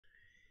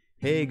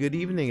Hey, good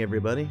evening,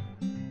 everybody.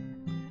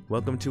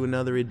 Welcome to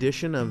another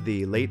edition of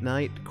the Late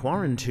Night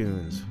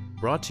Quarantunes,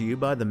 brought to you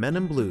by the Men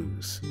in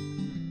Blues.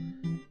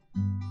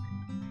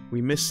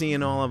 We miss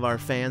seeing all of our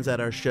fans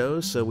at our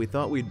shows, so we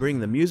thought we'd bring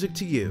the music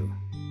to you.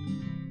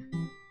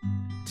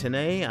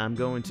 Today, I'm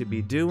going to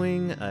be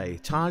doing a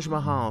Taj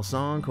Mahal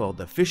song called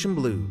the Fishin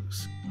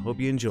Blues. Hope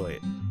you enjoy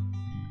it.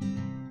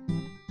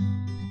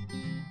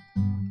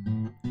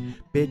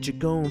 Bet you're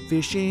going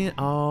fishing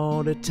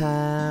all the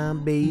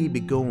time, baby,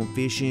 going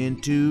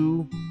fishing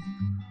too.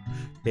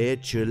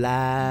 Bet your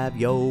life,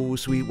 yo,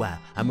 sweet wife,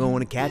 I'm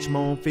gonna catch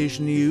more fish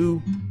than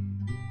you.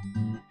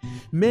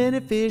 Many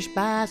fish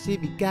bites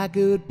if you got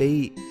good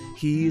bait.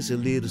 Here's a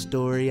little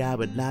story I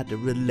would like to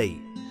relate.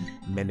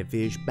 Many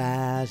fish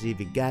bites if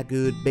you got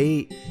good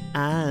bait.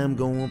 I'm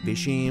going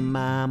fishing,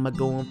 mama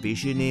going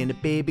fishing, and the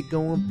baby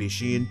going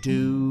fishing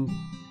too.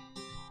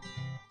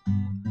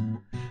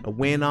 I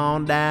went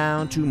on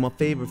down to my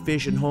favorite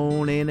fishing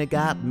hole and I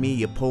got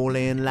me a pole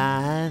and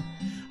line.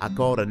 I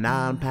caught a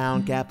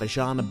 9-pound catfish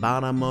on the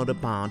bottom of the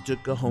pond.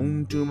 Took her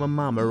home to my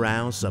mama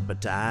around supper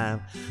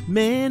time.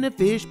 Many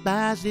fish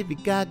bites if you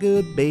got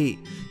good bait.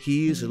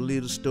 Here's a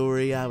little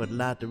story I would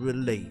like to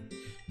relate.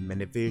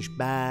 Many fish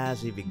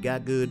bites if you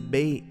got good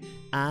bait.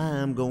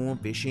 I'm going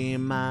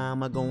fishing,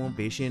 mama going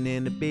fishing,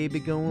 and the baby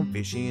going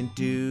fishing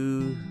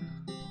too.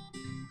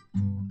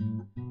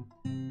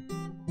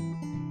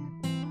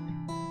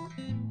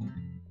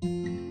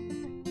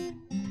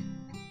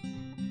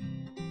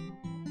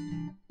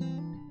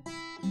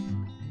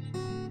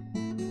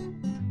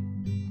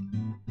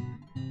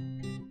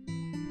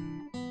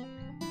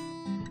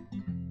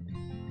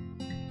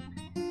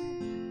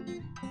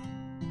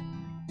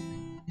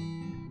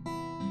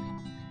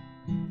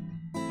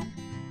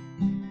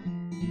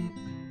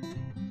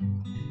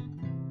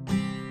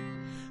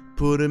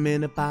 Put 'em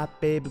in a pot,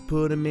 baby,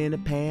 put 'em in a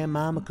pan.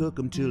 Mama cook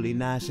 'em till they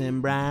nice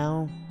and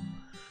brown.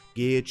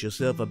 Get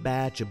yourself a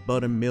batch of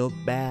buttermilk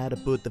batter.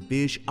 Put the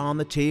fish on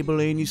the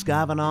table and you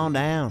scarf it on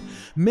down.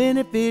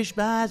 Many fish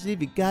bites if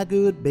you got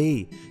good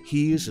bait.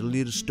 Here's a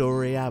little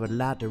story I would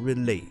like to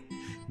relate.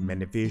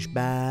 Many fish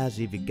bites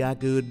if you got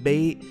good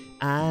bait.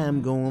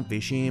 I'm going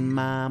fishing,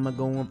 mama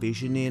going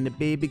fishing, and the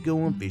baby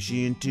going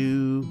fishing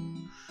too.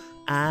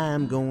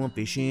 I'm going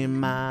fishing,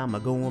 mama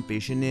going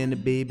fishing, and the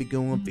baby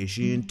going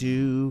fishing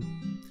too.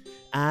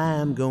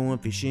 I'm going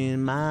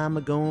fishing,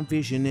 mama going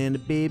fishing, and the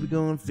baby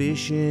going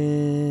fishing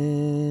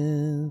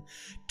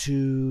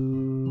too.